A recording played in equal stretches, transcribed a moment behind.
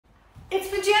It's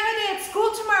pajama day at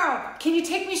school tomorrow. Can you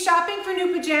take me shopping for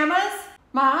new pajamas?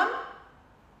 Mom?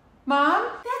 Mom?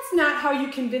 That's not how you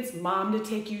convince Mom to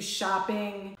take you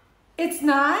shopping. It's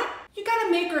not? You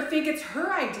gotta make her think it's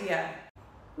her idea.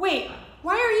 Wait,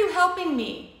 why are you helping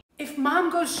me? If Mom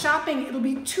goes shopping, it'll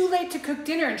be too late to cook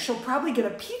dinner and she'll probably get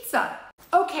a pizza.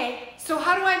 Okay, so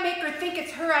how do I make her think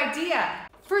it's her idea?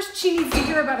 First, she needs to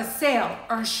hear about a sale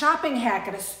or a shopping hack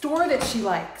at a store that she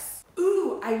likes.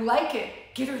 Ooh, I like it.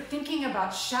 Get her thinking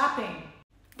about shopping.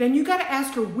 Then you gotta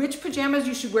ask her which pajamas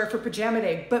you should wear for pajama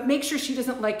day, but make sure she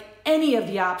doesn't like any of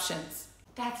the options.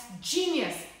 That's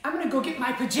genius. I'm gonna go get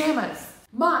my pajamas.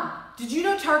 Mom, did you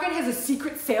know Target has a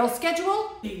secret sales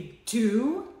schedule? They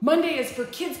do? Monday is for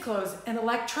kids' clothes and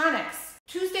electronics.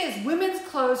 Tuesday is women's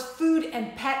clothes, food,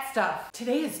 and pet stuff.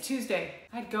 Today is Tuesday.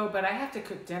 I'd go, but I have to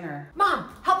cook dinner. Mom,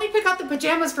 help me pick out the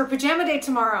pajamas for pajama day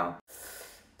tomorrow.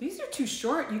 These are too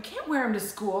short. You can't wear them to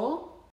school.